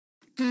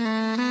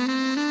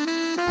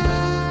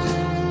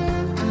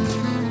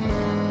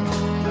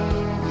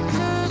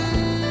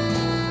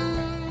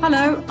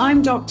Hello,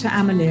 I'm Dr.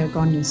 Amalia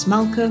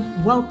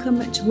Gonyas-Malka.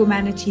 Welcome to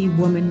Humanity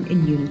Woman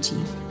in Unity,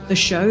 the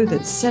show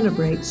that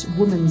celebrates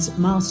women's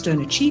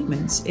milestone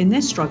achievements in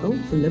their struggle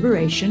for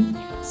liberation,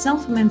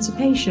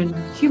 self-emancipation,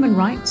 human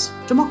rights,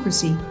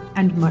 democracy,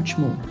 and much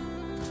more.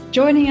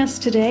 Joining us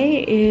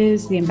today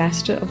is the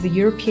Ambassador of the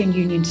European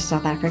Union to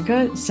South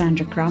Africa,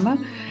 Sandra Kramer,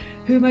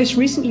 who most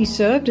recently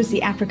served as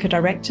the Africa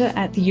Director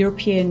at the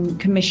European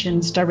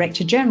Commission's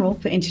Director General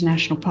for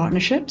International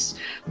Partnerships.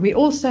 We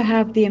also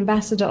have the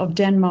Ambassador of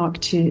Denmark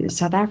to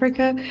South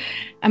Africa,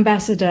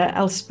 Ambassador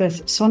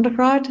Elspeth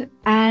Sondergaard,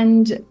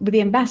 and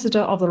the Ambassador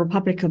of the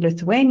Republic of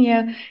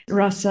Lithuania,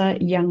 Rasa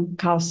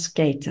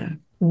Jankauskaite.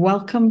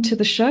 Welcome to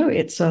the show.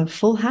 It's a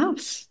full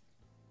house.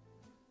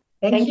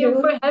 Thank you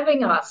for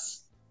having us.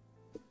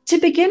 To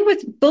begin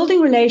with,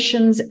 building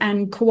relations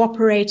and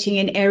cooperating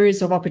in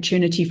areas of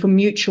opportunity for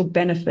mutual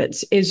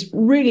benefits is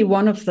really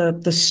one of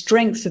the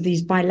strengths of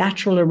these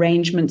bilateral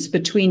arrangements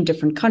between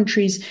different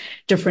countries,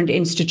 different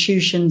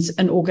institutions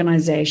and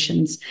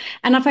organizations.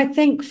 And if I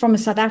think from a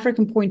South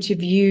African point of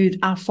view,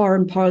 our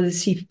foreign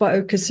policy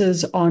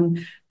focuses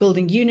on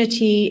building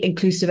unity,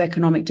 inclusive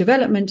economic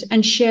development,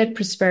 and shared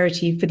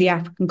prosperity for the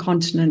African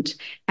continent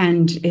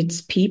and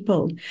its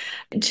people.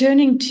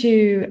 Turning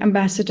to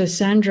Ambassador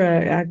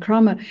Sandra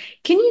Kramer,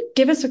 can you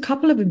give us a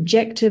couple of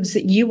objectives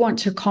that you want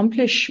to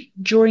accomplish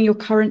during your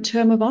current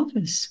term of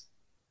office?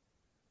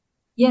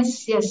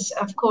 Yes,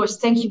 of course.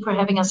 Thank you for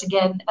having us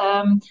again.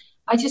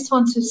 I just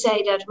want to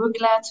say that we're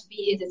glad to be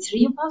here, the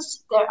three of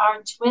us. There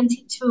are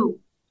 22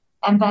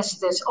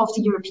 ambassadors of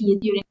the European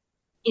Union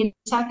in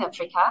South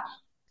Africa.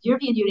 The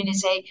European Union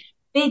is a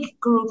big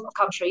group of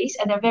countries,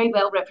 and they're very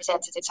well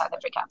represented in South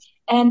Africa.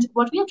 And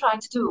what we are trying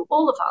to do,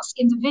 all of us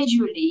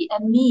individually,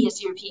 and me as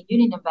the European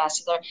Union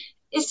ambassador,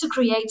 is to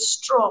create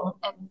strong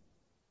and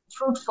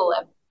fruitful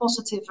and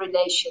positive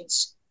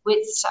relations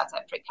with South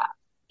Africa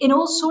in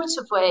all sorts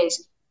of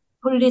ways,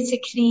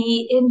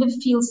 politically, in the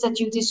fields that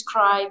you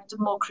described,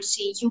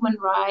 democracy, human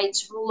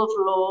rights, rule of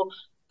law,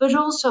 but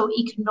also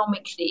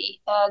economically.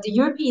 The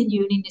European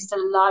Union is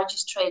the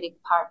largest trading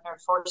partner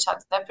for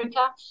South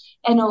Africa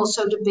and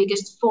also the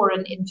biggest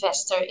foreign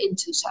investor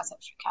into South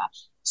Africa.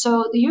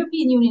 So the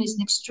European Union is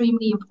an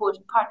extremely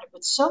important partner,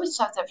 but so is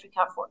South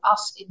Africa for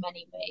us in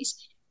many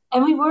ways.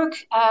 And we work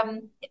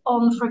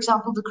on, for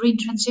example, the green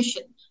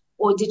transition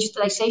or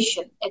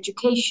digitalization,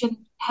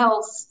 education,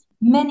 health,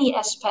 many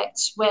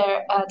aspects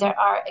where there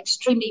are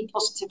extremely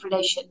positive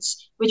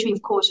relations, which we,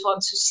 of course,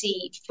 want to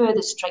see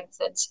further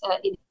strengthened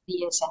in the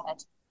years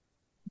ahead.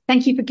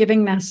 Thank you for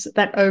giving us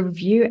that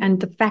overview and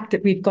the fact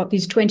that we've got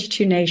these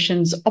 22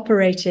 nations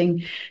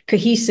operating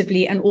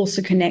cohesively and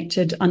also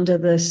connected under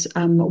this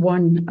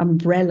one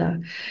umbrella.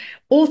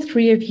 All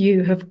three of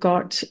you have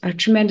got a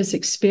tremendous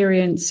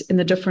experience in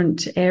the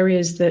different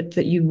areas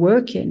that you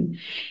work in.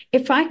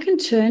 If I can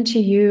turn to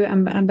you,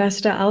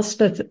 Ambassador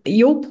Elspeth,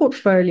 your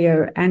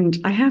portfolio, and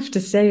I have to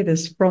say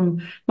this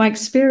from my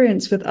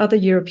experience with other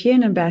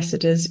European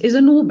ambassadors, is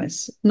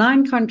enormous.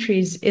 9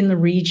 countries in the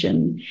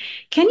region.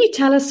 Can you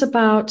tell us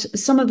about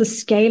some of the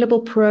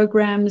scalable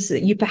programs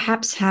that you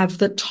perhaps have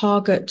that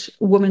target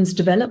women's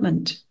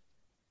development?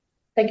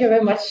 Thank you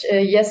very much.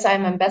 Yes,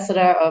 I'm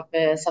ambassador of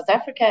South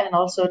Africa and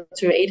also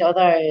to eight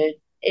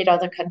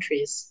other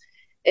countries.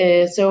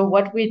 So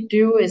what we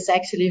do is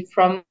actually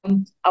from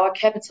our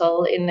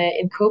capital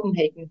in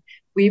Copenhagen,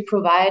 we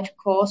provide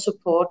core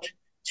support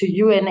to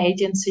UN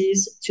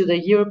agencies, to the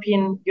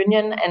European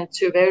Union, and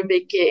to very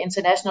big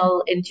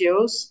international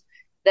NGOs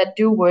that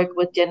do work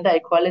with gender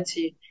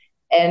equality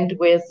and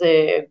with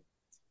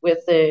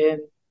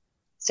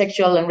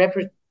sexual and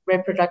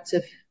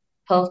reproductive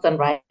health and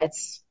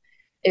rights.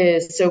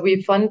 So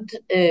we fund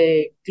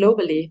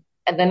globally,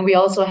 and then we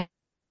also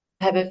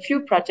have a few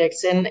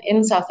projects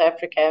in South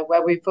Africa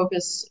where we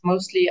focus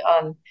mostly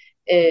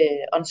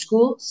on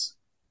schools,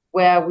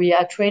 where we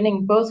are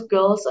training both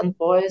girls and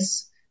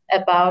boys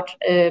about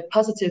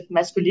positive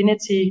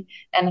masculinity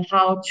and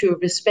how to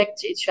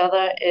respect each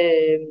other,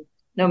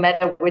 no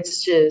matter which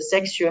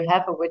sex you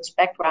have or which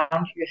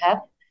background you have.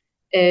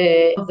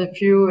 Of the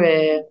few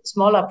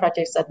smaller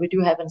projects that we do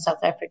have in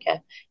South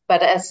Africa.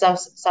 But as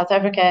South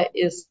Africa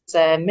is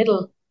a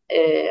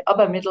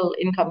upper middle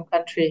income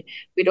country,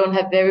 we don't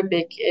have very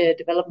big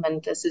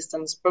development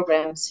assistance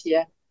programs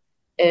here,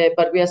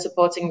 but we are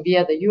supporting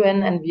via the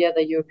UN and via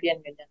the European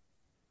Union.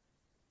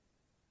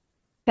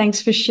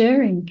 Thanks for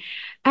sharing.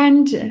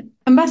 And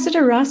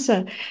Ambassador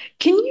Rasa,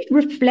 can you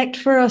reflect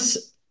for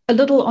us a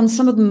little on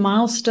some of the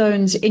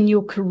milestones in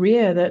your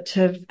career that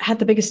have had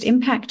the biggest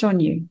impact on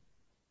you?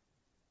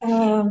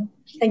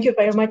 Thank you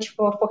very much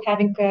for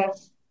having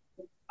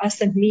us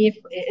and me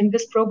in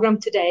this program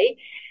today.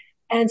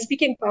 And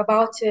speaking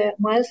about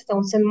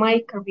milestones in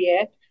my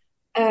career,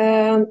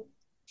 I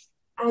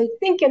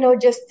think,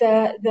 just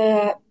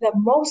the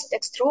most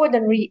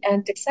extraordinary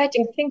and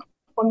exciting thing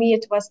for me,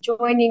 it was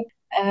joining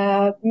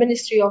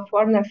Ministry of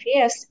Foreign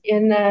Affairs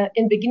in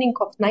beginning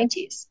of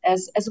 90s,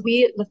 as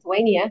we,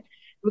 Lithuania,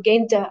 we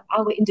gained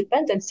our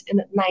independence in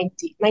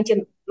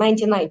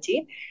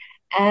 1990.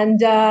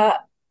 And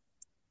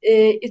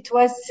it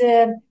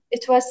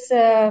was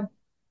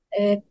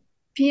a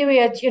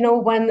period,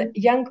 when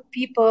young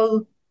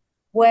people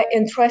were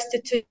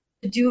interested to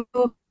do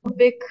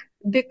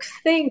big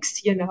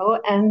things,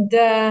 and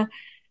that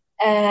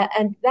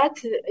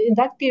in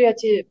that period,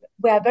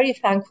 we are very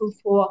thankful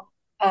for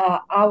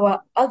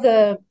our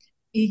other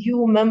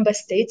EU member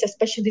states,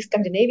 especially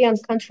Scandinavian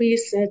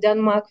countries,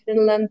 Denmark,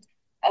 Finland,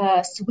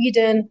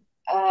 Sweden,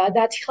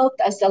 that helped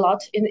us a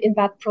lot in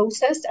that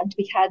process. And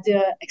we had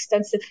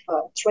extensive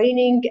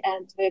training,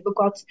 and we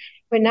got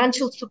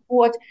financial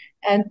support.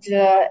 And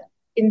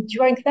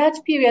during that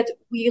period,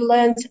 we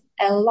learned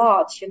a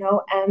lot,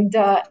 and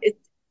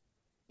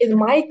in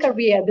my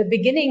career, the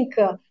beginning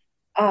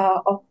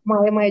of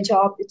my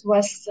job, it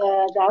was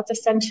that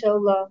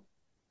essential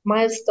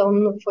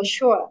milestone for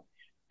sure.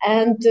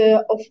 And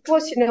of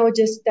course,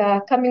 just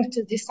coming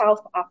to the South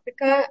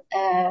Africa,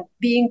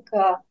 being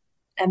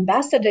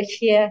ambassador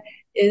here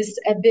is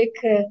a big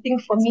thing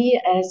for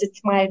me, as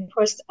it's my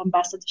first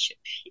ambassadorship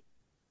here.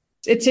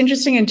 It's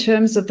interesting in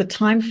terms of the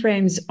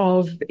timeframes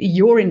of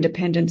your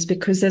independence,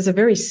 because there's a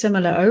very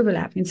similar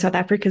overlap. In South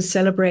Africa is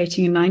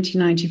celebrating in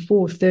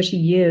 1994, 30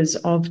 years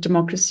of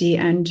democracy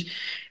and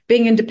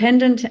being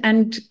independent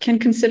and can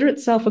consider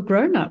itself a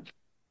grown-up.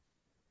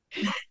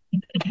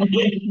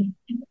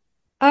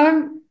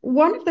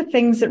 One of the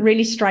things that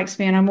really strikes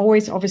me, and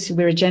obviously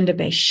we're a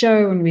gender-based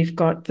show and we've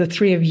got the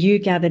three of you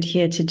gathered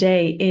here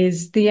today,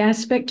 is the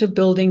aspect of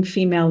building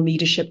female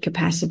leadership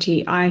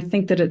capacity. I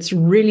think that it's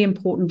really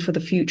important for the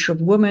future of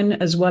women,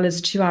 as well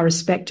as to our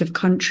respective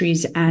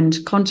countries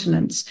and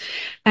continents.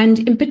 And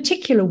in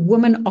particular,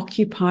 women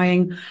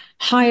occupying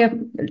higher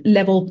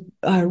level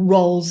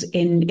roles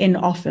in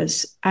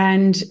office.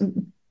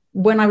 And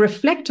when I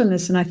reflect on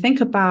this and I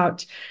think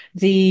about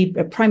the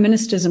prime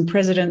ministers and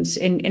presidents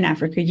in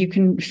Africa,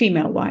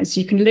 female-wise,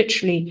 you can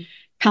literally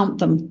count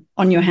them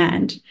on your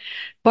hand.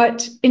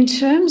 But in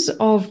terms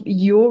of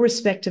your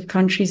respective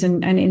countries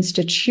and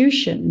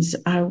institutions,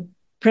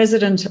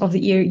 President of the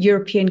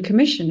European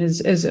Commission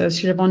is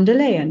Ursula von der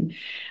Leyen.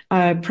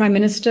 Prime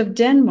Minister of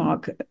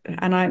Denmark,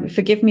 and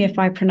forgive me if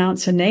I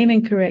pronounce her name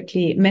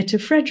incorrectly, Mette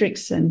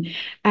Frederiksen.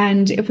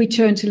 And if we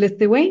turn to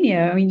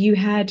Lithuania, you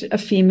had a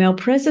female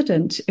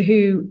president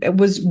who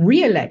was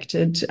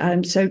re-elected,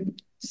 so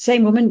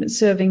same woman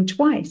serving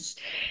twice.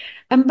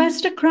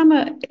 Ambassador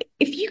Kramer,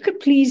 if you could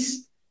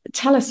please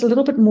tell us a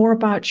little bit more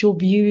about your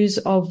views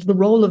of the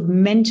role of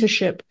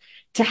mentorship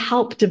to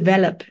help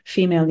develop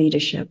female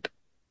leadership.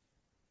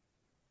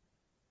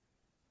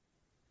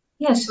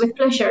 Yes, with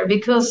pleasure,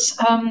 because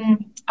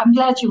I'm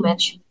glad you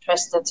mentioned the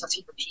President of the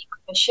European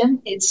Commission.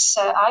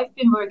 I've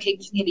been working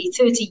for nearly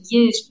 30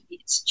 years for the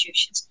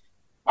institutions,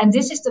 and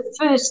this is the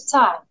first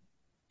time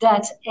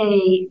that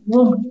a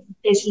woman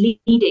is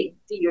leading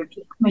the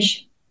European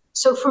Commission.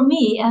 So for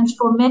me and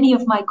for many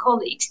of my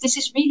colleagues, this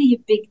is really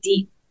a big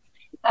deal.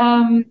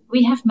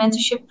 We have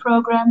mentorship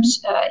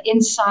programs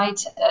inside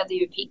the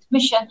European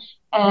Commission,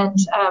 and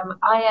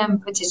I am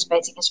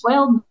participating as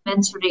well,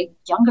 mentoring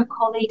younger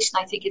colleagues.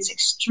 And I think it's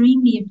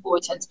extremely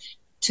important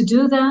to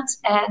do that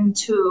and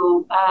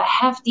to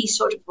have these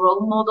sort of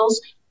role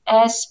models,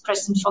 as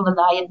President von der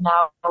Leyen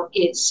now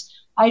is.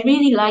 I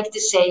really like the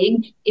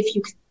saying, if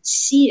you can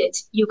see it,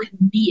 you can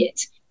be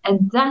it.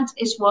 And that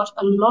is what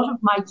a lot of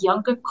my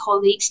younger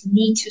colleagues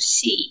need to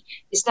see,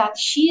 is that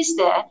she is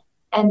there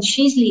and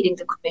she's leading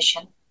the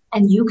Commission,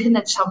 and you can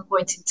at some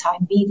point in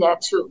time be there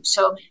too.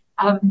 So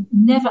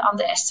never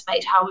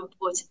underestimate how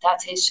important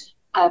that is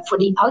for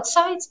the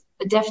outside,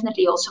 but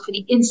definitely also for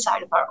the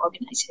inside of our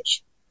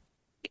organization.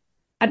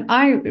 And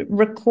I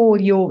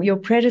recall your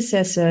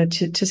predecessor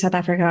to South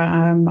Africa.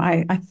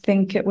 I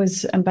think it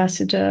was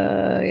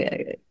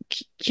Ambassador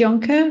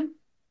Kionka.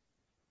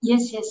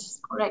 Yes,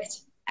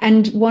 correct.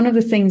 And one of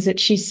the things that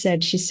she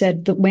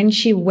said that when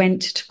she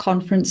went to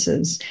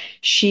conferences,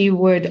 she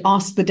would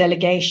ask the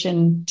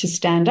delegation to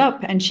stand up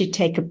and she'd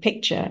take a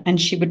picture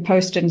and she would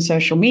post it in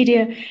social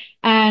media.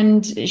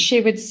 And she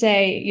would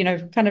say,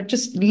 kind of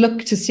just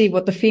look to see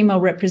what the female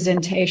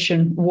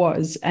representation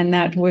was. And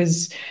that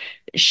was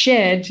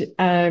shared,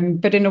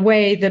 but in a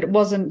way that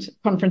wasn't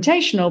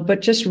confrontational,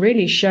 but just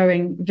really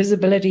showing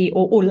visibility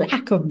or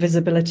lack of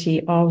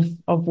visibility of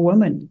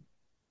women.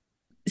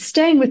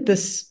 Staying with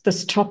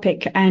this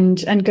topic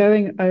and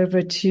going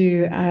over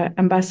to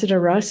Ambassador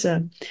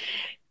Rasa,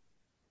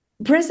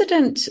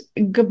 President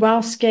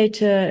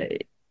Gebauskater,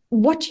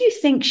 what do you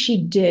think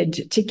she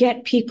did to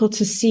get people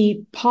to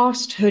see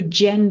past her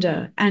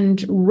gender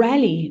and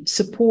rally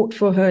support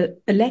for her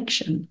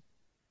election?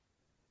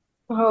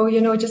 Oh,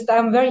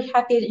 I'm very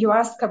happy you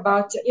asked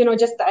about,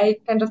 I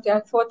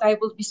thought I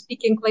will be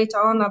speaking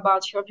later on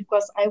about her,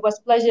 because I was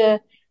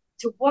pleasure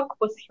to work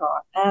with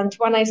her. And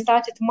when I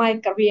started my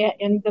career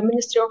in the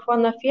Ministry of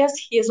Foreign Affairs,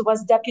 he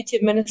was deputy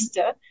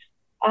minister,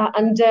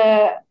 and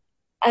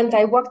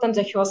I worked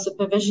under her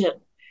supervision.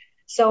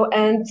 So,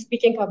 and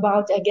speaking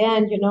about,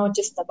 again,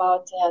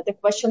 about the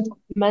question of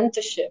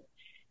mentorship,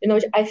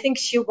 I think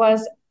she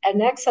was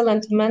an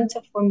excellent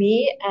mentor for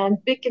me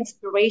and big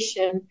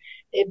inspiration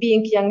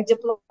being young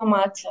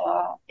diplomat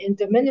in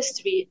the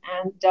ministry,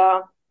 and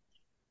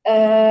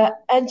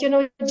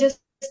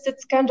just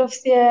it's kind of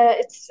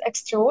it's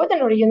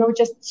extraordinary.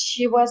 Just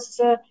she was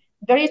a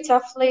very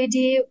tough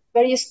lady,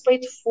 very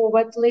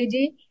straightforward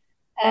lady,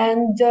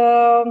 and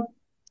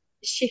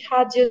she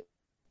had just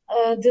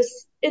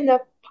this inner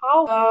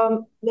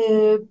power.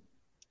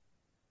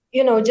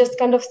 Just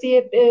kind of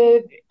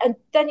and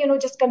then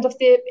just kind of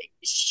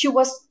she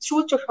was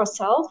true to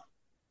herself,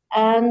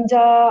 and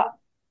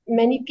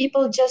many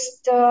people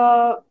just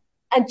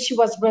and she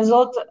was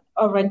result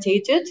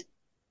orientated,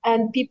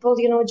 and people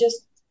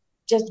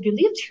just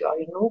believed her,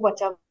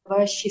 whatever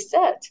she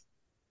said.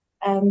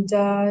 And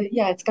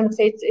it's kind of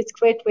it's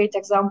great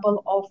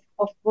example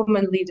of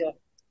woman leader.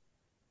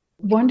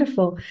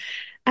 Wonderful.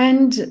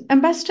 And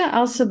Ambassador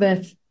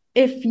Elsabeth,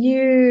 if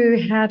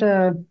you had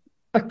a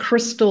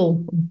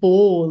crystal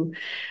ball,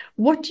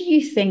 what do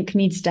you think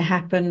needs to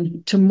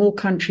happen to more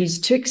countries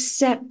to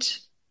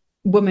accept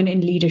women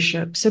in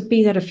leadership? So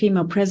be that a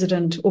female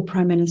president or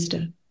prime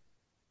minister.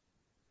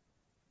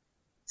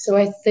 So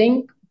I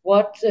think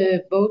what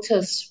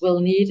voters will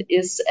need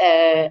is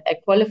a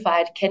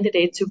qualified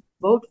candidate to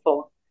vote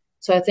for.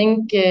 So I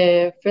think,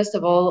 first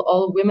of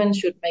all women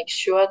should make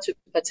sure to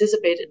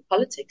participate in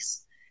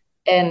politics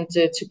and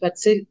to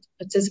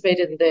participate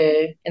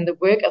in the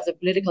work of the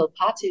political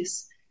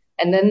parties.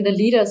 And then the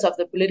leaders of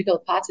the political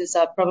parties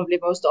are probably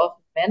most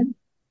often men,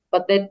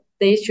 but that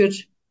they should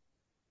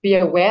be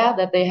aware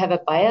that they have a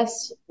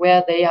bias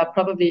where they are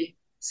probably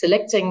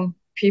selecting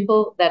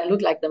people that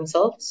look like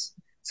themselves.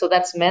 So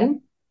that's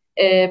men.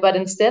 But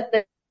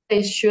instead,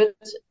 they should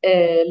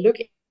look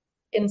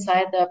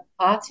inside the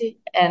party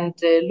and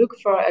look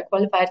for a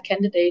qualified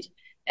candidate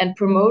and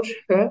promote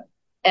her.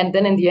 And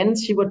then in the end,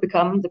 she would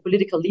become the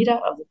political leader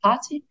of the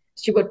party.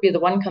 She would be the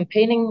one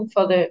campaigning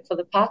for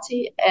the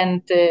party.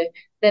 And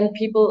then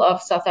people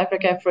of South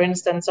Africa, for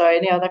instance, or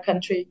any other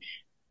country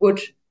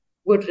would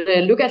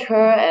look at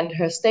her and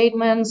her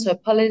statements, her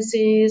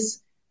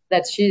policies,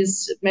 that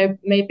she's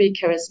maybe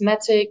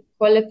charismatic,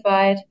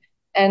 qualified,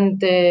 and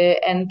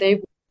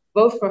they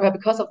vote for her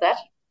because of that.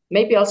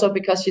 Maybe also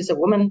because she's a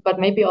woman, but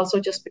maybe also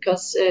just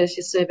because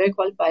she's very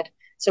qualified.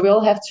 So we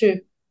all have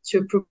to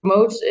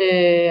promote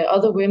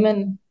other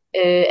women,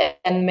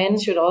 and men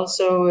should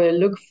also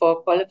look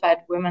for qualified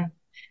women.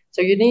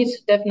 So you need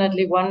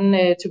definitely one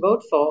to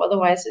vote for.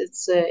 Otherwise,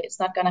 it's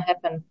not going to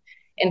happen.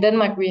 In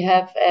Denmark, we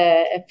have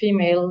a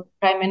female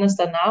prime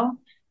minister now.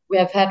 We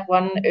have had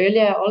one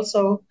earlier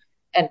also,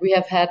 and we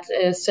have had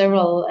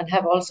several, and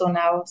have also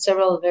now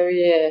several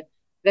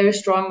very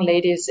strong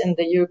ladies in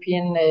the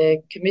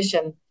European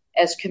Commission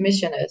as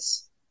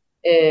commissioners.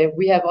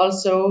 We have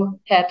also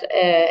had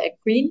a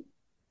queen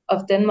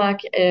of Denmark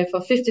for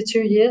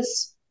 52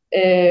 years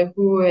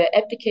who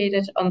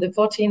abdicated on the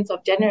 14th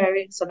of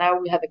January. So now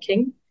we have a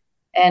king,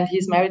 and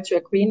he's married to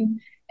a queen.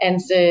 And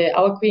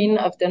our Queen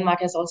of Denmark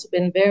has also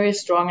been very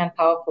strong and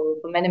powerful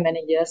for many,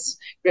 many years,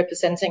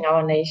 representing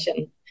our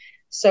nation.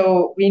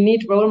 So we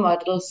need role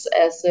models,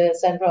 as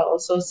Sandra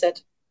also said.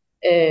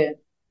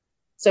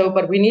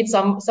 But we need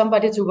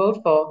somebody to vote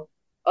for.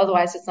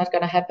 Otherwise, it's not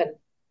going to happen.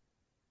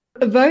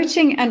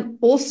 Voting, and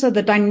also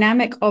the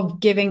dynamic of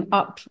giving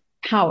up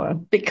power,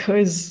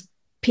 because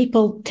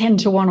people tend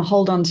to want to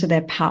hold on to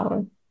their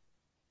power.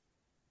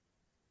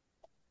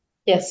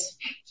 Yes,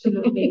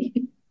 absolutely.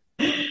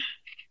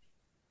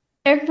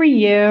 Every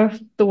year,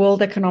 the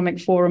World Economic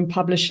Forum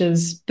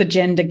publishes the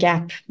Gender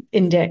Gap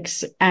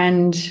Index.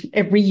 And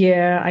every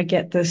year I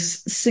get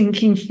this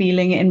sinking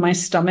feeling in my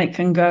stomach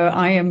and go,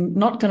 I am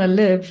not going to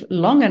live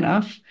long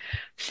enough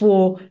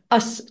for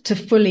us to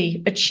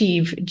fully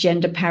achieve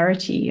gender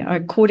parity.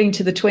 According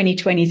to the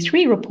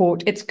 2023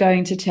 report, it's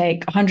going to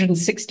take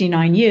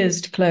 169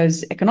 years to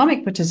close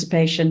economic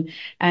participation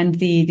and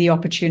the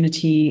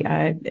opportunity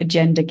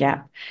gender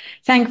gap.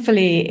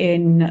 Thankfully,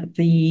 in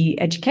the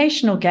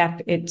educational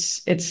gap,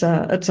 it's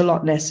a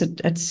lot less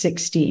at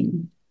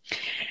 16.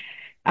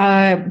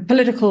 The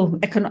political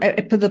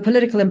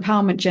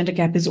empowerment gender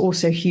gap is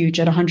also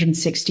huge at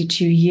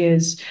 162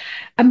 years.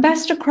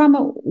 Ambassador Kramer,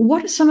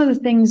 what are some of the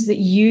things that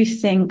you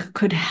think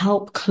could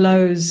help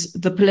close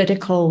the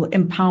political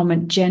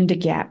empowerment gender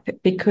gap?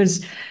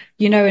 Because,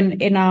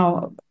 in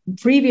our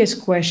previous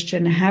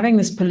question, having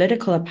this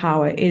political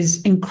power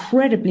is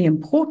incredibly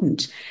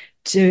important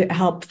to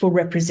help for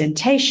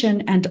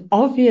representation and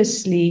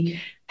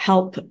obviously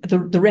help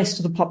the rest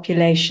of the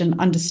population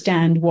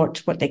understand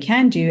what they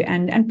can do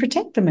and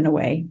protect them in a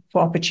way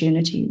for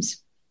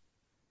opportunities.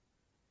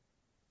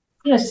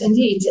 Yes,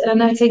 indeed.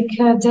 And I think,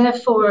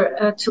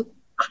 therefore, to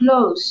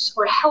close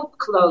or help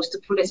close the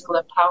political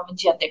empowerment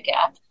gender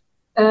gap,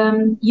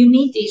 you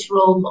need these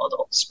role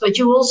models, but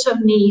you also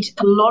need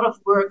a lot of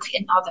work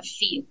in other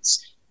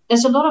fields.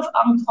 There's a lot of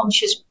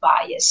unconscious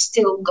bias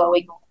still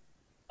going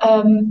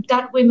on,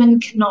 that women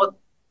cannot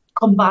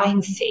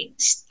combine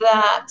things,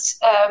 that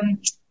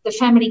the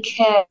family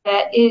care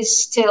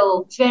is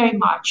still very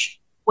much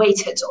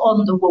weighted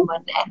on the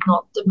woman and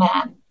not the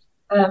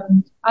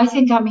man. I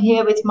think I'm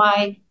here with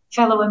my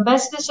fellow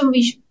ambassadors, and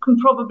we can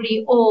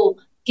probably all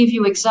give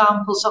you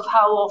examples of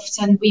how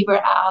often we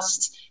were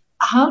asked,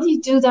 how do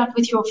you do that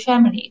with your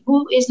family?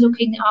 Who is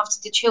looking after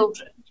the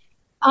children?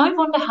 I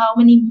wonder how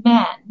many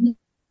men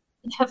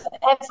have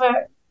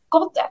ever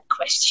got that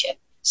question.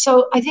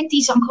 So I think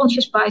these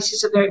unconscious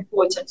biases are very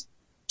important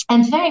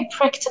and very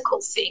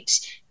practical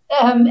things.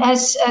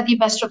 As the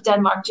ambassador of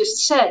Denmark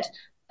just said,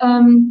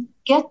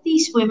 get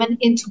these women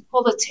into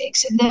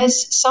politics. And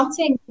there's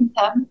something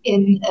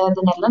in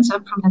the Netherlands,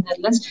 I'm from the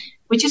Netherlands,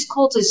 which is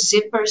called a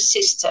zipper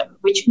system,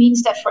 which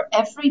means that for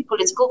every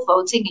political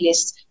voting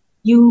list,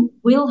 you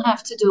will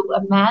have to do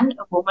a man,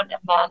 a woman, a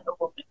man, a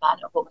woman, a man,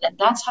 a woman. And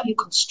that's how you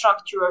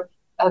construct your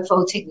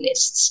voting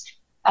lists.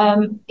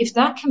 If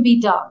that can be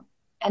done,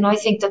 and I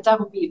think that that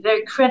would be a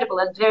very credible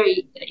and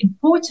very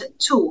important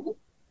tool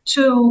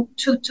to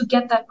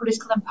get that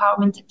political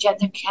empowerment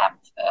gender gap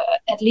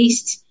at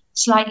least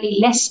slightly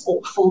less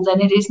awful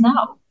than it is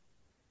now,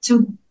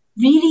 to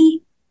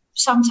really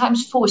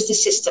sometimes force the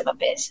system a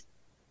bit.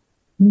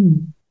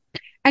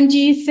 And do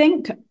you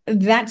think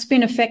that's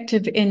been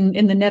effective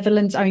in the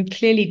Netherlands? I mean,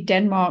 clearly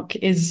Denmark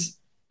is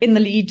in the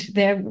lead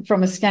there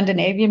from a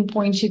Scandinavian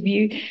point of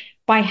view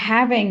by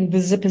having the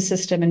zipper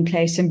system in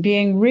place and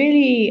being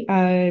really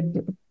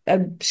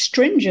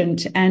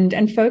stringent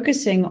and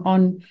focusing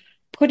on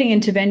putting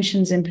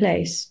interventions in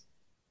place.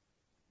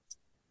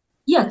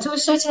 Yeah, to a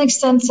certain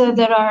extent,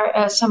 there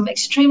are some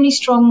extremely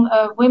strong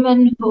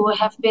women who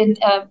have been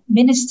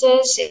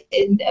ministers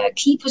in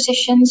key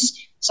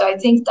positions. So I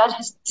think that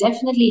has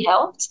definitely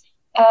helped.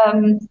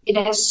 It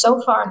has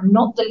so far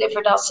not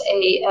delivered us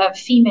a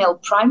female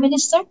prime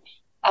minister,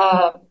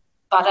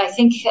 but I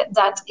think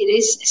that it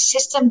is a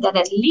system that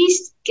at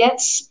least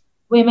gets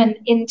women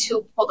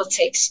into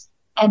politics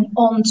and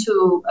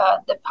onto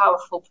the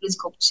powerful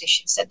political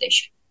positions that they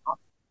should be on.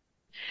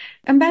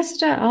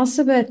 Ambassador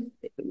Elizabeth,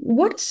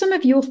 what are some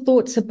of your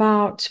thoughts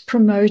about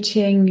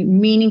promoting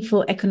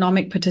meaningful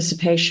economic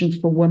participation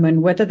for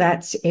women, whether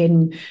that's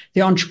in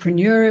the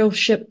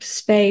entrepreneurship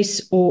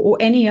space or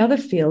any other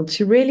field,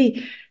 to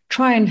really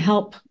try and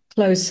help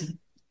close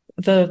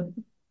the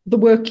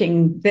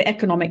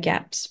economic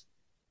gaps?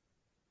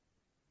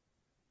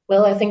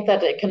 Well, I think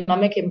that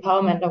economic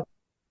empowerment of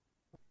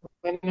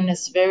women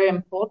is very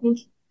important.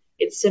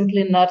 It's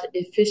simply not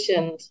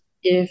efficient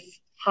if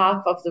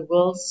half of the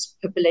world's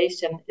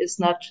population is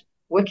not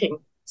working.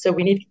 So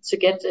we need to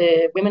get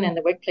women in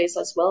the workplace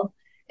as well.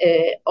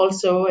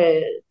 Also,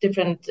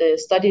 different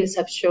studies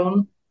have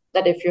shown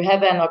that if you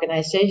have an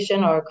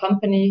organization or a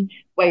company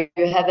where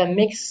you have a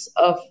mix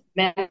of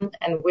men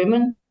and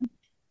women,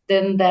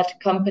 then that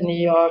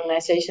company or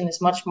organization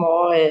is much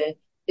more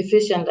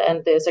efficient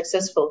and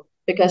successful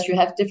because you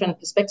have different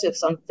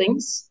perspectives on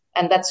things,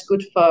 and that's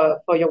good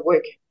for your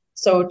work.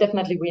 So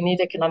definitely we need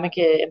economic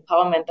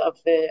empowerment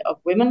of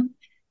women.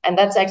 And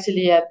that's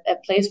actually a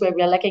place where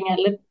we are lagging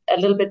a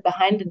little bit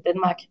behind in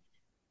Denmark.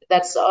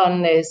 That's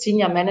on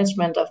senior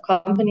management of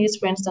companies,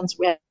 for instance.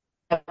 We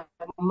have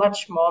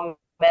much more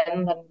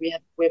men than we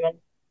have women.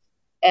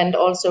 And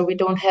also we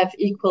don't have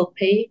equal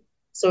pay.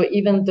 So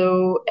even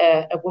though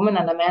a woman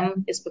and a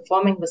man is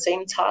performing the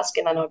same task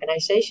in an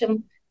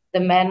organization, the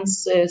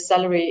man's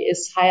salary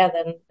is higher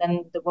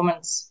than the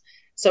woman's.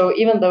 So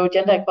even though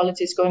gender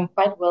equality is going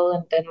quite well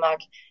in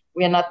Denmark,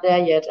 we are not there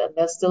yet, and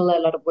there's still a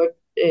lot of work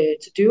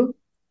to do.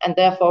 And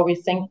therefore, we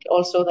think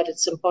also that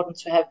it's important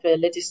to have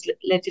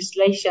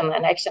legislation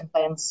and action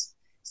plans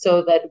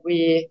so that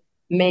we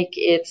make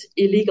it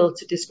illegal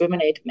to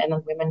discriminate men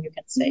and women, you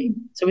can say.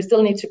 So we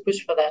still need to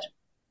push for that.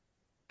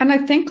 And I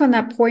think on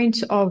that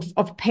point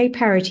of pay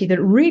parity,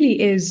 that really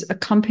is a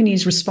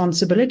company's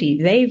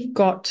responsibility. They've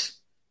got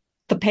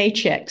the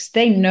paychecks.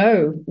 They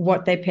know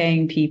what they're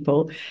paying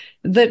people,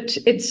 that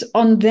it's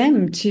on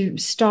them to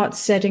start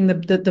setting the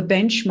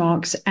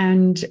benchmarks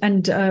and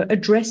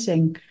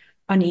addressing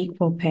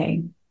unequal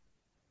pay.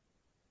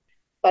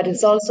 But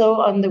it's also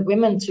on the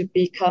women to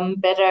become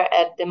better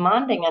at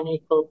demanding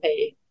unequal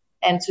pay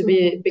and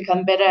to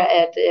become better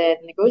at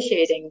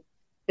negotiating,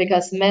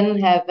 because men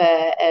have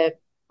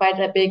quite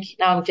a big,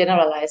 now I'm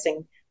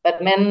generalizing,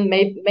 but men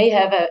may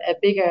have a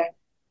bigger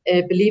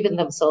belief in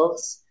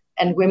themselves,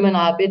 and women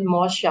are a bit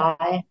more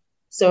shy.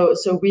 So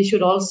we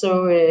should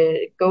also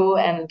go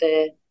and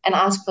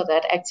ask for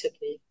that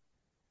actively.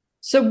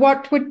 So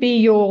what would be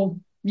your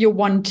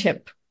one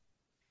tip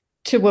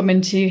to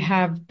women to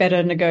have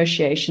better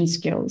negotiation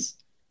skills?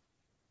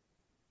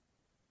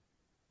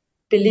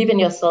 Believe in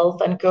yourself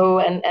and go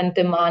and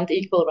demand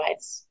equal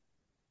rights.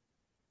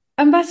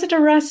 Ambassador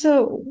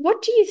Russell,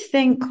 what do you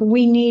think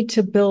we need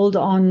to build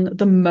on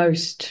the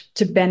most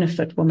to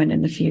benefit women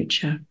in the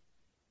future?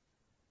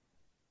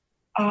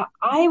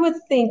 I would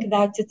think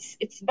that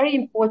it's very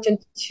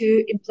important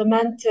to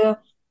implement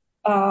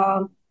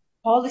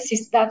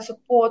policies that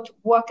support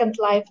work and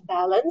life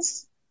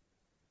balance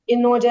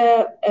in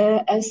order,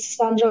 as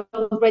Sandra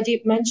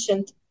already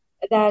mentioned,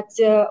 that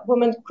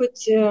women could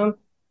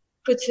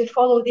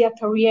follow their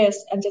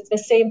careers and at the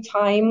same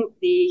time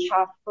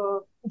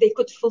they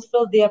could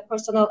fulfill their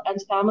personal and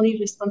family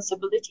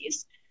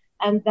responsibilities.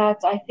 And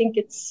that I think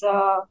it's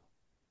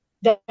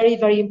very,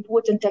 very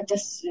important at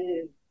this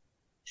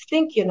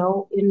think, in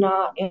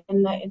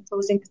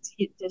closing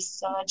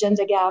this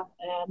gender gap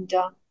and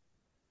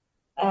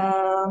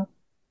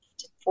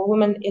for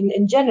women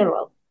in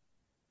general.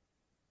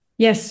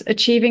 Yes,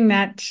 achieving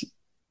that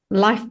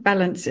life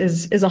balance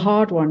is a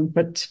hard one,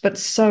 but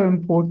so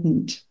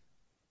important.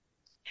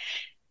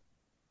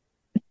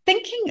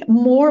 Thinking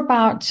more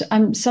about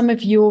some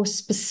of your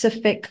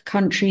specific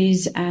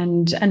countries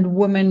and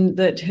women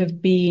that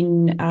have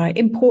been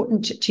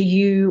important to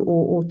you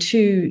or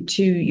to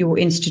your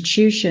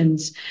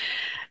institutions.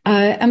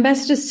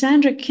 Ambassador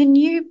Sandra, can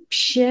you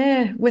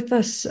share with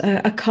us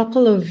a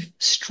couple of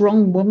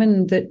strong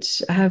women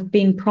that have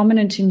been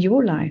prominent in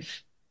your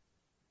life?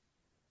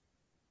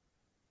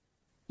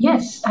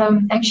 Yes,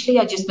 actually,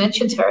 I just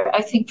mentioned her.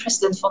 I think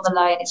President von der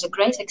Leyen is a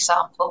great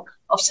example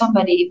of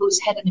somebody who's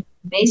had an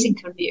amazing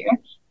career,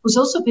 who's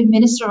also been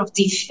Minister of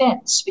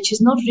Defense, which is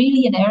not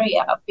really an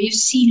area where you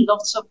see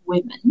lots of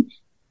women,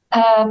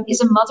 is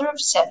a mother of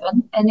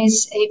seven, and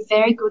is a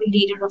very good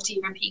leader of the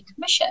European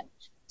Commission.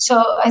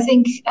 So I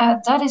think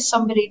that is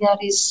somebody that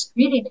is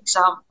really an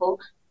example.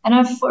 And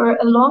I've for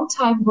a long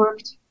time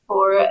worked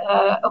for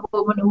a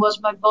woman who was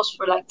my boss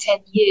for like 10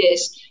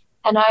 years.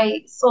 And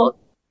I thought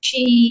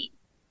she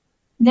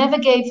never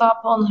gave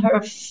up on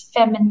her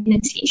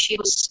femininity. She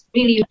was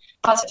really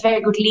a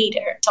very good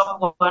leader,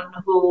 someone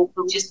who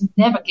will just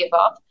never give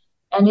up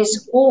and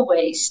is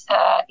always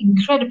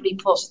incredibly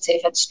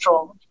positive and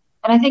strong.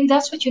 And I think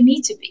that's what you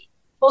need to be,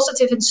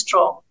 positive and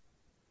strong,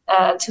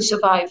 to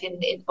survive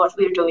in what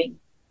we're doing.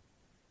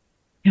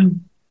 Yeah.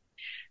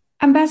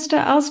 Ambassador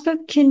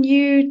Elspeth, can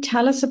you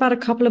tell us about a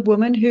couple of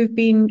women who've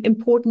been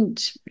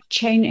important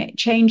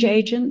change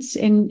agents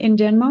in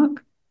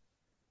Denmark?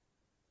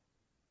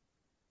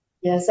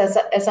 Yes,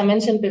 as I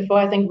mentioned before,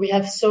 I think we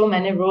have so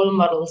many role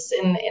models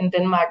in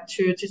Denmark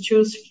to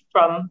choose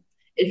from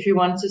if you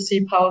want to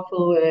see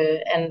powerful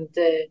and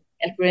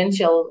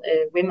influential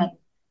women.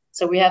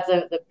 So we have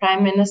the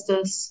prime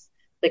ministers,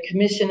 the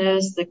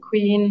commissioners, the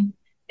queen,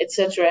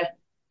 etc.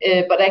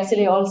 But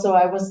actually also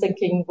I was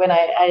thinking when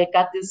I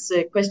got this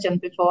question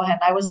beforehand,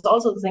 I was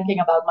also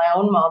thinking about my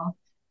own mom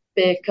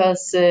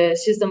because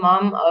she's the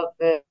mom of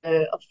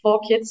 4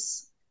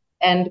 kids.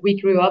 And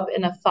we grew up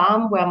in a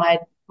farm where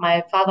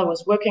my father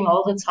was working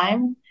all the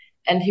time,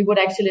 and he would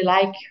actually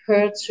like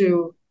her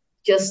to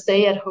just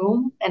stay at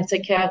home and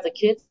take care of the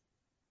kids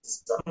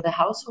and the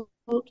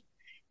household.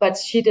 But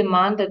she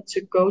demanded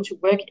to go to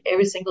work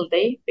every single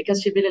day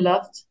because she really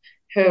loved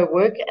her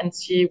work and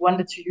she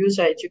wanted to use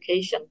her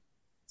education.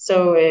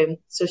 So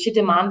she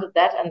demanded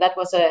that, and that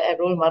was a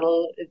role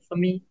model for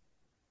me.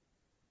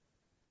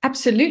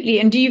 Absolutely.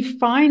 And do you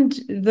find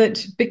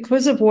that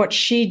because of what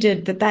she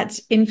did,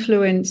 that's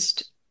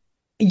influenced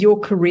your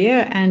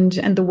career and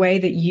the way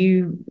that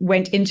you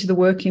went into the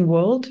working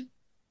world?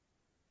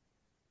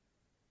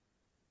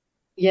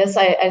 Yes,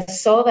 I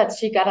saw that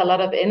she got a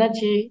lot of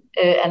energy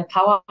and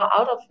power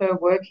out of her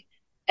work.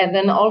 And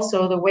then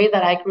also the way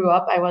that I grew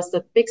up, I was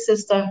the big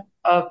sister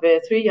of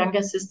 3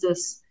 younger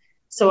sisters.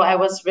 So I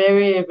was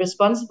very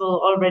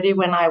responsible already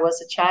when I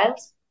was a child.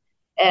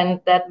 And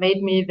that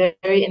made me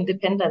very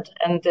independent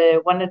and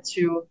wanted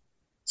to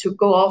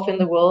go off in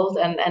the world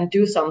and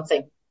do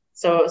something.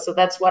 So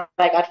that's what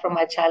I got from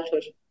my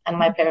childhood and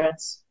my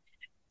parents.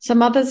 So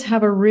mothers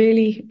have a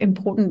really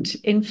important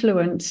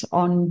influence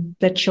on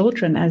their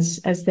children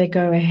as they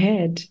go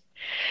ahead.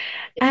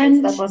 Yes,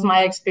 and that was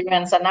my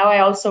experience. And now I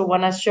also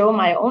want to show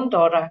my own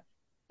daughter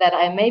that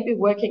I may be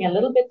working a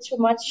little bit too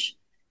much,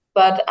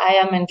 but I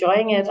am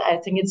enjoying it. I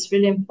think it's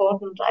really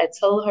important. I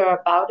tell her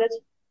about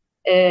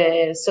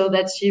it so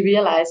that she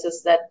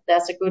realizes that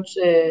there's a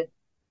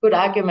good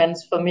argument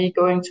for me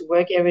going to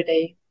work every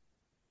day.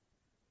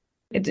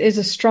 It is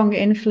a strong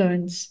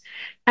influence.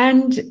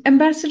 And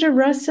Ambassador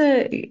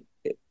Rasa,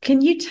 can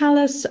you tell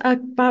us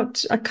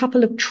about a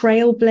couple of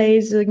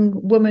trailblazing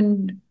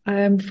women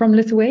from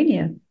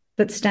Lithuania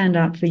that stand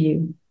out for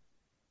you?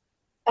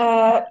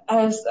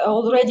 As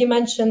already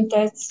mentioned,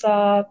 that's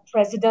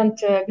President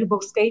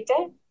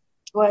Grybauskaitė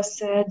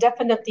was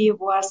definitely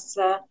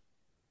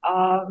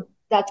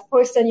that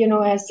person,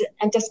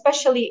 and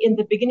especially in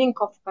the beginning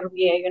of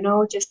career,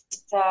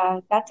 just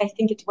that I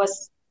think it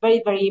was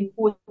very, very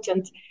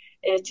important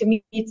to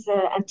meet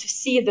and to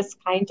see this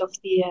kind of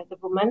the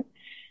woman.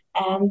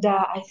 And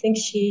I think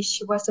she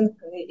wasn't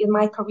in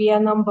my career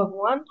number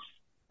one.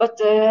 But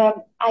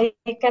I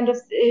kind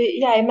of,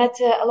 I met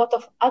a lot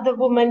of other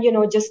women,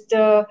 just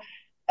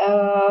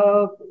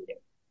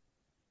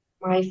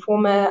my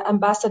former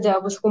ambassador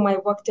with whom I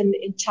worked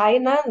in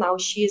China. Now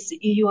she is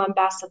EU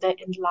ambassador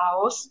in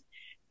Laos,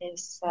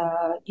 is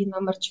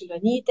Ina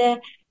Marčiulionytė.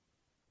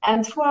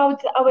 And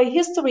throughout our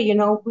history,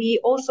 we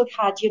also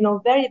had,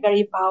 very,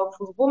 very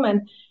powerful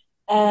women.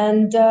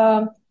 And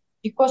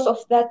because of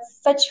that,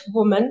 such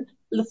women,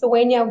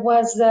 Lithuania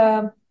was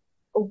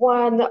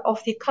one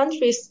of the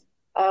countries,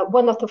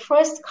 one of the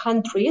first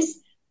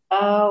countries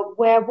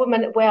where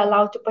women were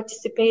allowed to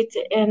participate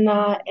in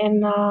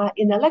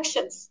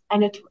elections,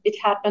 and it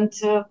happened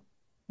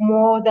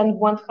more than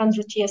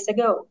 100 years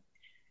ago.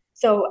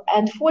 So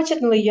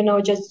unfortunately,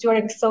 just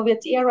during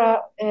Soviet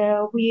era,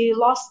 we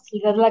lost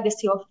the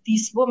legacy of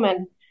these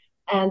women.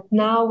 And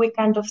now we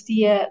kind of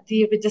see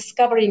the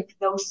rediscovering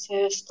those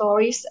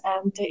stories.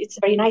 And it's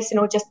very nice,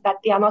 just that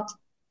they are not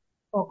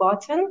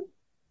forgotten,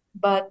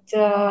 but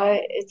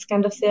it's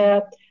kind of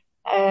the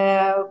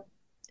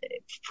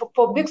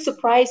for big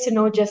surprise,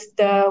 just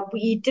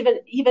we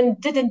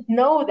didn't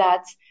know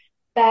that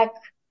back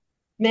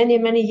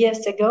many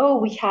years ago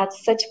we had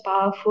such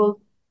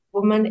powerful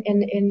women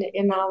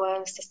in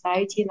our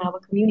society, in our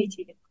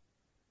community.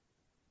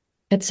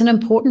 It's an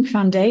important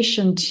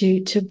foundation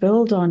to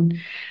build on.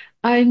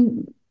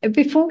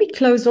 Before we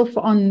close off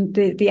on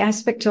the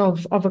aspect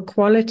of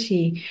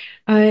equality,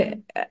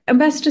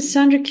 Ambassador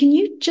Sandra, can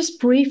you just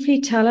briefly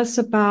tell us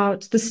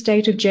about the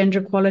state of gender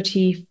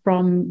equality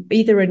from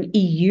either an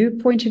EU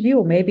point of view,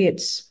 or maybe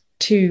it's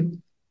too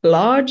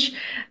large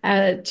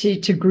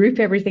to group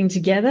everything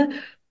together,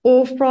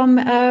 or from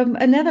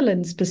a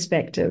Netherlands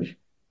perspective?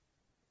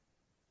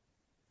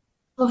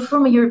 Well,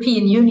 from a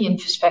European Union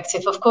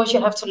perspective, of course,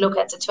 you have to look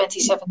at the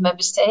 27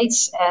 member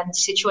states, and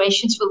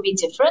situations will be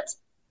different,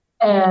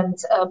 and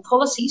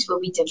policies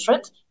will be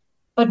different.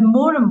 But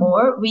more and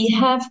more, we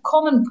have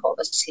common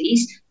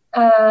policies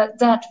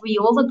that we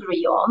all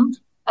agree on,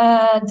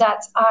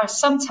 that are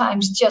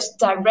sometimes just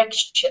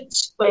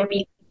directions where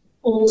we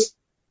all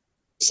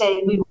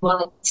say we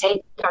want to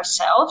take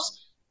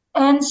ourselves.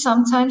 And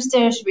sometimes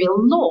there's real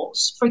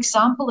laws. For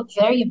example, a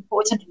very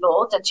important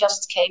law that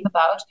just came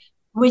about,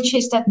 which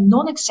is that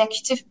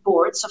non-executive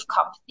boards of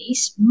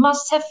companies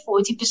must have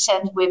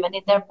 40% women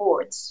in their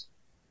boards.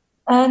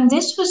 And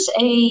this was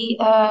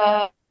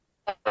a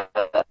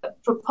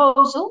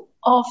proposal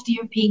of the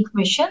European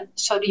Commission.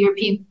 So the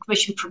European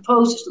Commission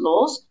proposes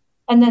laws,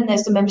 and then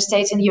there's the member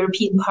states and the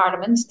European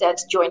Parliament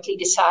that jointly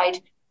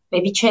decide,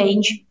 maybe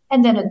change,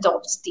 and then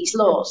adopt these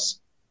laws.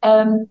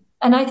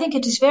 And I think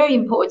it is very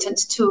important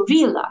to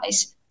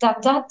realize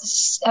that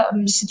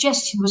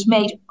suggestion was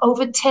made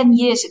over 10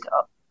 years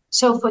ago.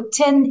 So for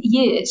 10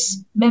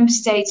 years, member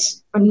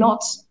states were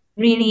not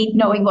really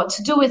knowing what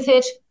to do with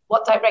it,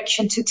 what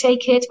direction to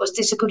take it, was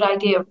this a good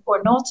idea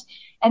or not?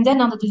 And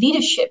then under the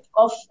leadership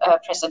of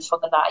President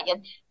von der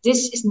Leyen,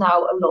 this is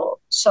now a law.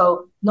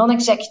 So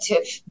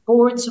non-executive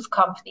boards of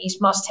companies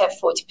must have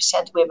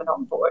 40% women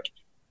on board.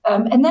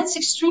 And that's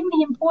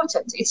extremely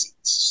important.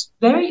 It's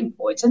very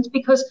important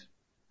because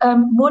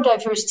more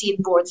diversity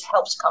in boards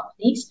helps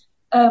companies.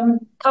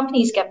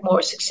 Companies get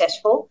more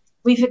successful.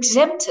 We've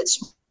exempted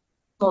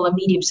small and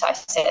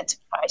medium-sized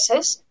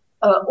enterprises,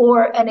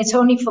 and it's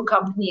only for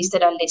companies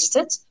that are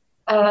listed.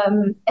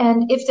 And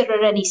if there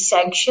are any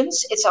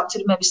sanctions, it's up to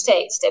the member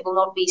states. They will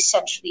not be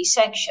centrally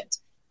sanctioned.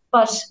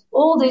 But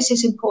all this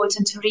is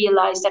important to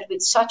realize that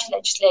with such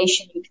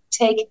legislation, you can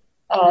take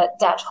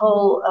that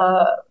whole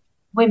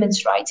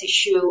women's rights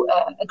issue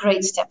a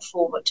great step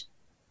forward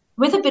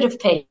with a bit of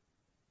patience.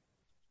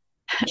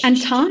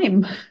 And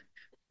time.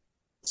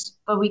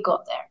 But we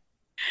got there.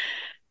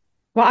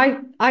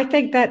 Well, I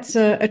think that's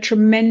a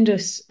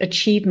tremendous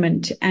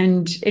achievement,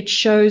 and it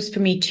shows for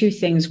me two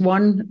things.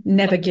 One,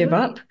 never give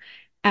up.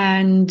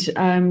 And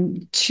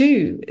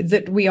two,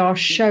 that we are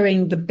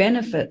showing the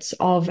benefits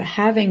of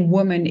having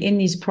women in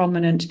these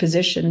prominent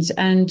positions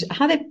and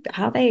how they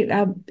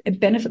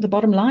benefit the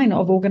bottom line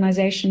of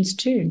organizations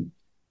too.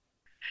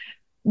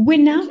 We're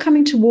now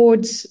coming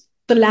towards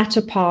the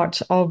latter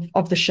part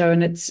of the show,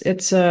 and it's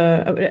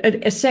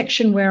a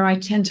section where I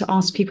tend to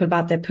ask people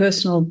about their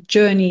personal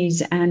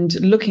journeys and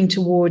looking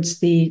towards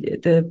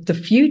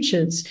the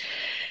futures.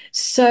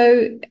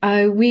 So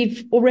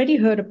we've already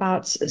heard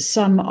about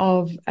some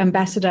of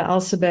Ambassador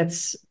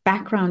Elsebeth's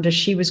background as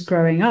she was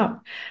growing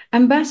up.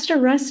 Ambassador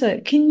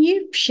Ressa, can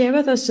you share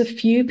with us a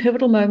few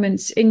pivotal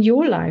moments in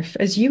your life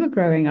as you were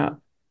growing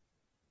up?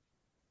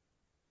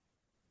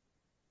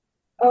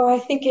 Oh, I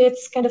think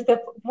it's kind of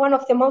one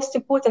of the most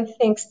important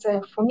things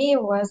for me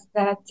was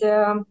that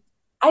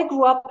I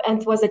grew up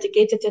and was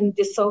educated in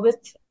the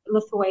Soviet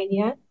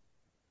Lithuania.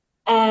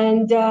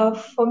 And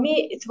for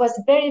me, it was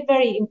very,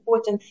 very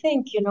important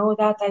thing,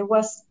 that I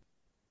was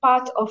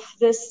part of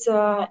this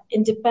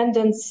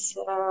independence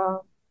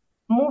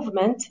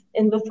movement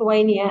in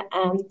Lithuania,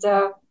 and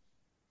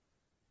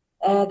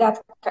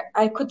that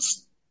I could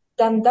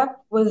stand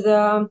up with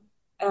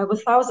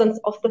thousands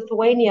of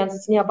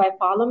Lithuanians nearby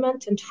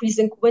Parliament in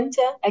freezing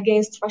winter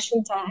against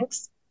Russian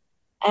tanks,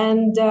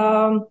 and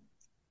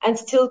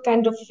still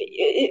kind of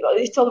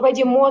it's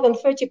already more than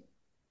 30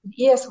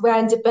 years we're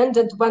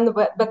independent.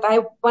 But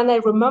when I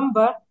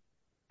remember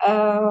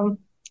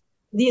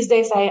these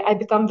days, I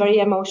become very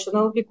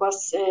emotional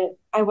because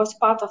I was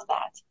part of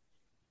that,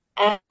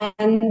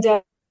 and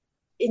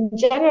in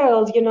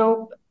general,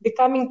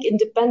 becoming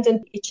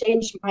independent, it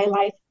changed my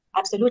life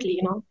absolutely,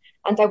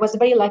 and I was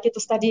very lucky to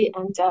study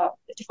and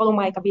to follow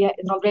my career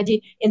in an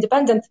already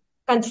independent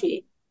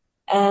country,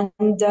 and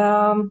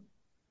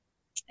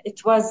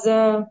it was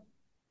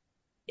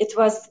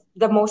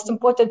the most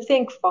important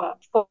thing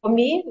for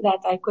me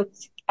that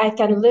I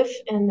can live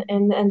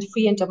in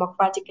free and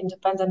democratic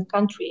independent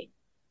country.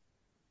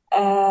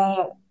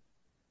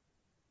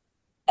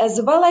 as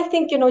well, I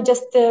think,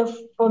 just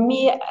for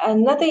me,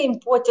 another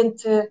important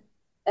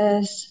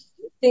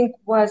thing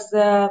was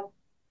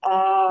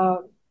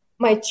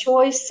my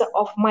choice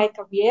of my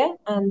career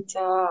and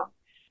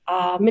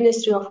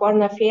Ministry of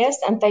Foreign Affairs.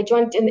 And I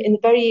joined in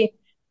very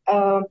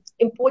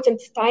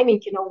important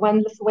timing,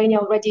 when Lithuania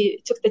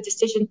already took the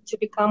decision to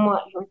become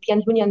a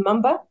European Union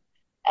member.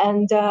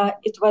 And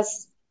it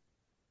was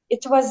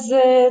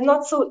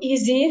not so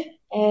easy.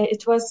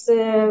 It was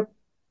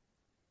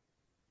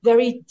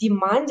very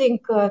demanding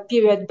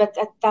period, but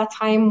at that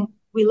time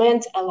we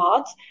learned a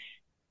lot,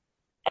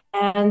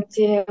 and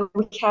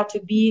we had to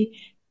be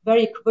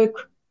very quick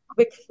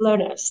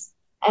learners.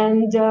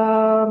 And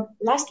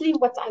lastly,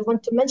 what I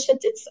want to mention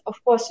is,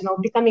 of course,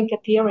 becoming a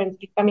parent,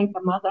 becoming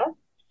a mother,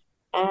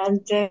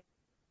 and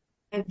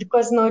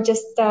because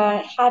just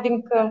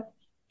having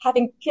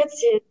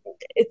kids,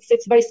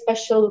 it's very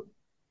special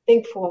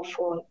thing for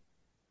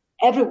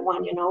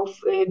everyone,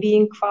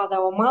 being father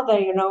or mother,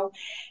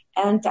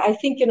 And I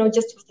think,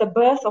 just with the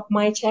birth of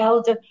my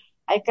child,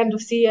 I kind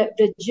of see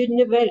the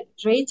journey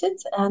rated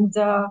and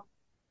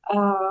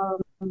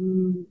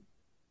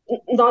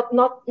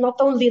not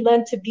only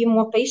learn to be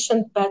more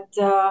patient, but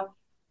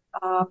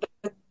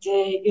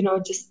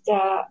just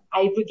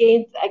I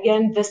regained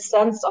again the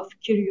sense of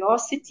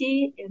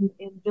curiosity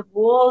in the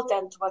world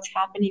and what's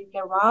happening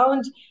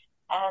around,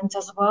 and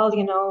as well,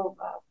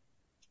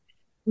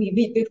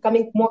 we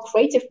becoming more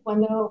creative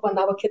when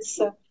our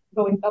kids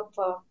growing up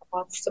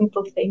about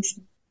simple things.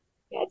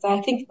 Yes,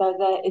 I think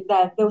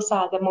that those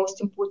are the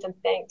most important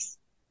things.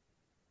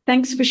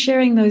 Thanks for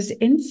sharing those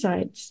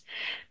insights.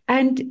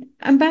 And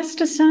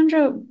Ambassador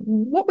Sandra,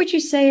 what would you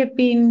say have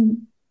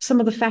been some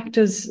of the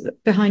factors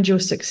behind your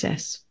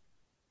success?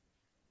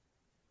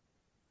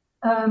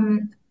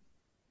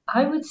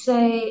 I would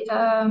say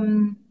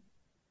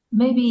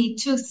maybe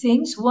two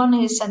things. One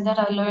is, and that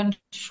I learned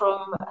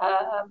from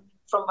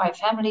my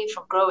family,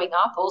 from growing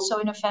up, also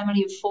in a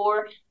family of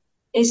four,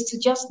 is to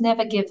just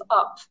never give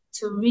up,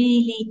 to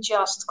really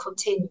just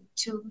continue,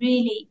 to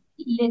really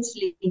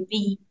literally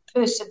be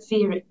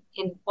persevering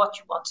in what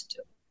you want to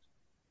do.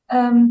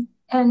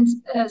 And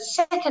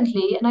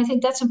secondly, and I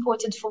think that's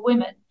important for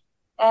women,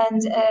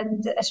 and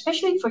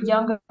especially for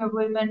younger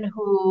women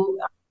who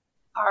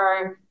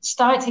are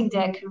starting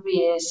their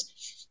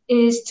careers,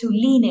 is to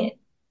lean in.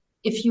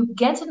 If you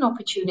get an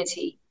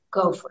opportunity,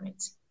 go for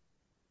it.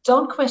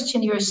 Don't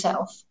question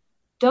yourself.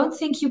 Don't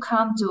think you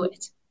can't do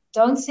it.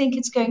 Don't think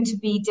it's going to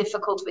be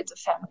difficult with the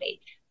family.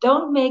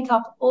 Don't make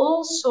up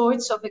all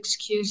sorts of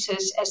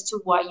excuses as to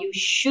why you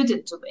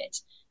shouldn't do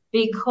it,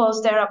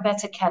 because there are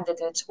better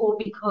candidates or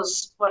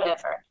because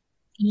whatever.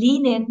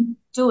 Lean in,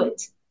 do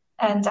it.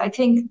 And I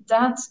think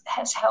that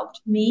has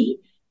helped me.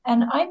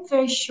 And I'm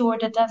very sure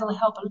that that'll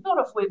help a lot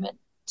of women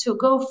to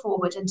go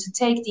forward and to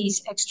take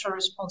these extra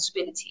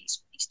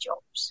responsibilities, these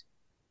jobs.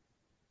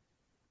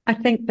 I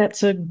think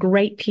that's a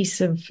great piece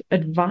of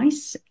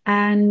advice.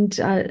 And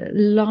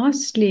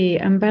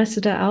lastly,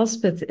 Ambassador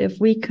Elspeth, if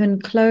we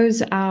can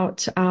close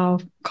out our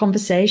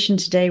conversation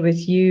today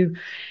with you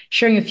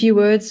sharing a few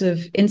words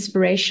of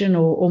inspiration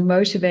or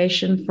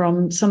motivation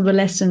from some of the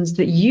lessons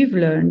that you've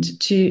learned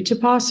to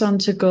pass on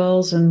to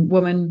girls and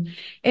women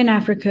in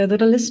Africa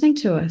that are listening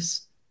to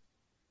us.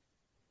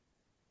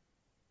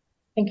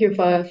 Thank you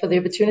for the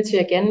opportunity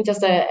again.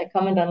 Just a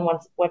comment on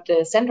what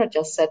Sandra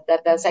just said,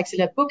 that there's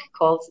actually a book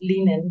called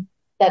Lean In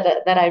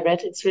that I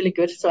read. It's really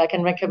good, so I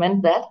can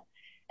recommend that.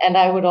 And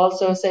I would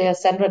also say,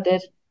 as Sandra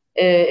did,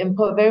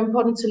 very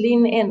important to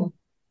lean in.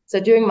 So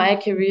during my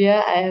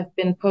career, I have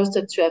been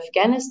posted to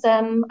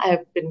Afghanistan. I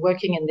have been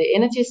working in the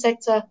energy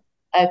sector.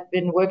 I've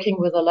been working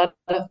with a lot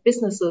of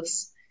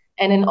businesses.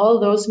 And in all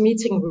those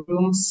meeting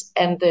rooms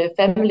and the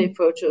family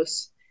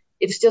photos,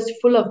 it's just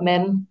full of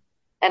men.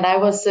 And I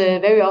was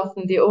very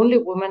often the only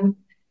woman,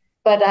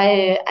 but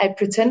I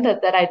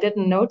pretended that I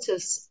didn't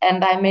notice,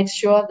 and I made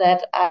sure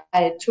that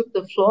I took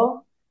the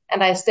floor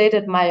and I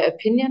stated my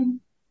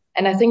opinion.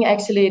 And I think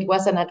actually it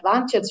was an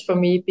advantage for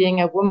me being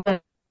a woman,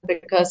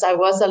 because I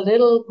was a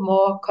little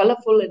more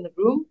colorful in the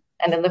room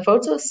and in the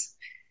photos.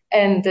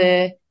 And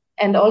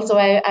also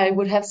I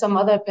would have some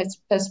other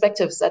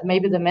perspectives that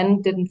maybe the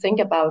men didn't think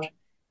about.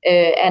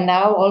 And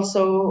now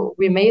also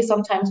we may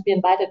sometimes be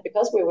invited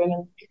because we're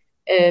women.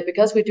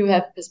 Because we do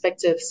have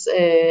perspectives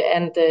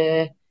and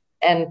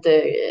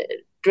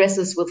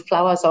dresses with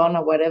flowers on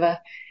or whatever.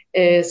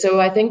 So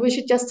I think we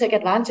should just take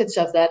advantage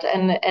of that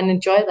and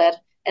enjoy that,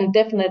 and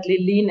definitely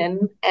lean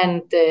in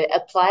and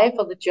apply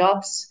for the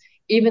jobs,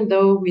 even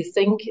though we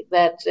think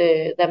that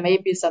there may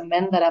be some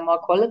men that are more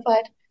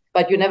qualified,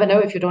 but you never know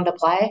if you don't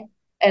apply.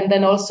 And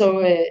then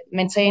also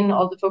maintain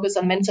all the focus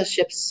on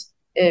mentorships.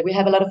 We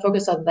have a lot of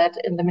focus on that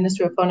in the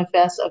Ministry of Foreign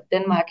Affairs of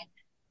Denmark,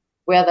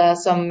 where there are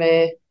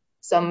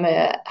some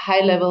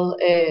high-level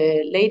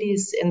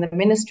ladies in the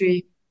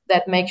ministry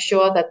that make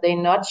sure that they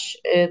nudge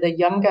the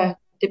younger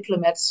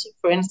diplomats.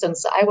 For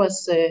instance, I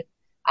was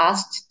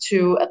asked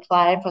to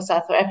apply for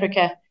South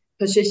Africa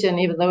position,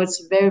 even though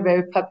it's very,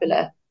 very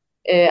popular.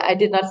 I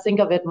did not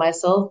think of it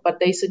myself, but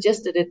they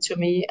suggested it to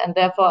me, and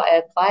therefore I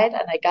applied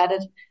and I got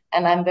it.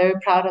 and I'm very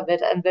proud of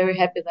it. I'm very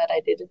happy that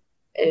I did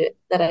it,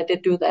 that I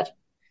did do that.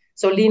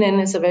 So lean in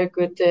is a very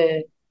good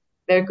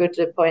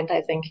point,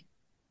 I think.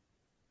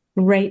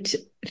 Great.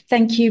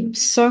 Thank you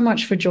so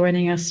much for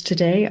joining us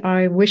today.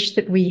 I wish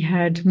that we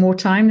had more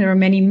time. There are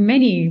many,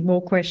 many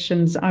more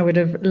questions I would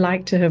have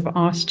liked to have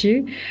asked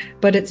you,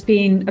 but it's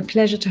been a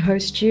pleasure to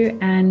host you,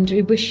 and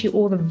we wish you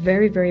all the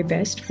very, very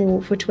best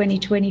for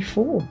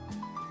 2024.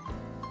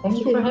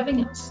 Thank you for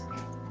having us.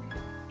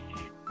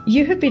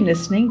 You have been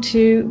listening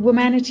to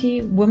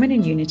Womanity, Women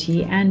in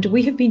Unity, and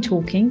we have been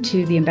talking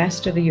to the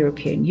Ambassador of the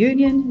European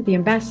Union, the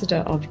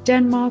Ambassador of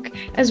Denmark,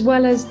 as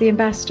well as the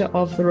Ambassador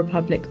of the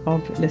Republic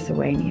of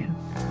Lithuania.